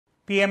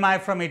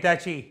PMI from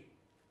Hitachi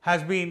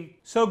has been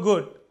so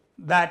good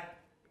that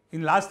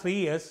in last 3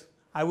 years,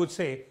 I would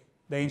say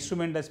the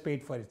instrument has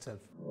paid for itself.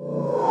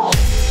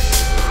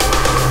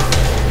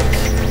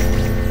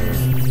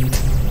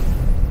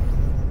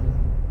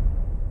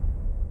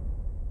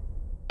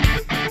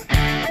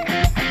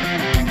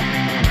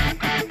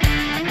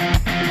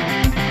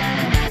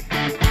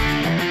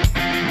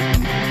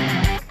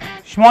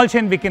 Schmoltz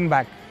and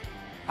Bickenbach,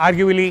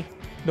 arguably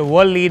the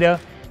world leader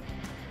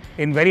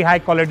in very high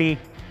quality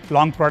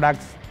long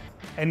products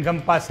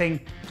encompassing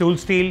tool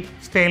steel,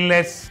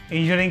 stainless,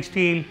 engineering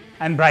steel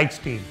and bright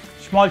steel.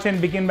 Schmoltz and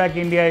Bickenbach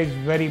India is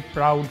very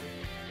proud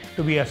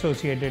to be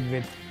associated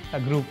with a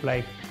group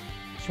like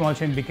Schmoltz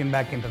and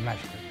Bickenbach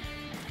International.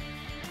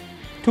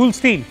 Tool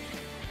steel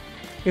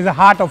is the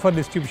heart of our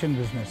distribution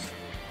business,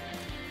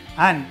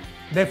 and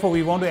therefore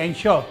we want to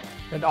ensure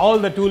that all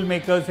the tool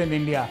makers in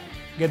India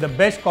get the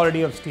best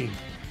quality of steel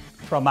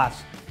from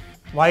us,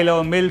 while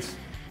our mills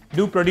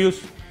do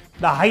produce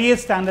the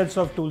highest standards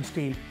of tool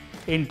steel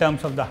in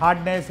terms of the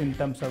hardness, in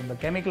terms of the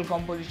chemical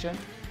composition,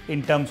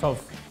 in terms of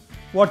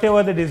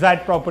whatever the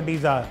desired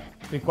properties are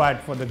required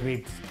for the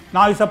grades.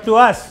 Now it's up to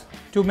us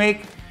to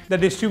make the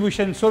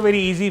distribution so very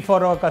easy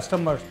for our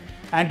customers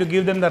and to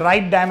give them the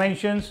right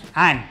dimensions,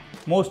 and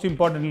most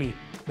importantly,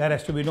 there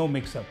has to be no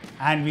mix-up.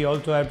 And we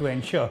also have to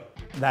ensure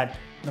that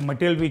the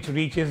material which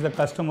reaches the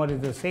customer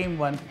is the same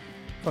one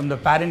from the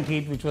parent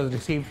heat which was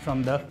received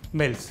from the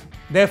mills.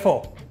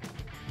 Therefore,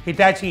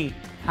 Hitachi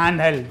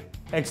handheld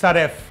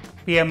XRF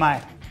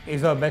PMI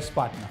is our best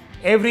partner.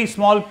 Every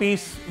small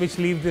piece which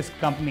leaves this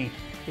company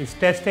is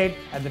tested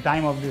at the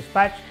time of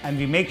dispatch, and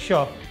we make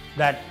sure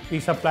that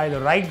we supply the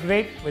right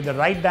grade with the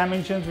right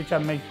dimensions which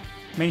are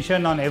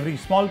mentioned on every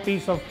small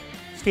piece of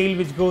steel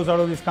which goes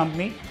out of this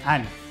company,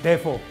 and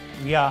therefore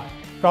we are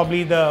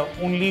probably the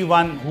only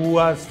one who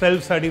are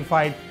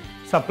self-certified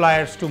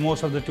suppliers to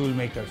most of the tool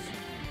makers.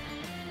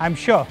 I'm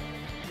sure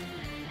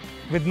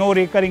with no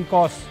recurring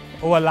costs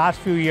over the last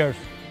few years,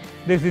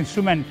 this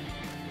instrument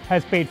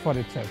has paid for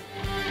itself.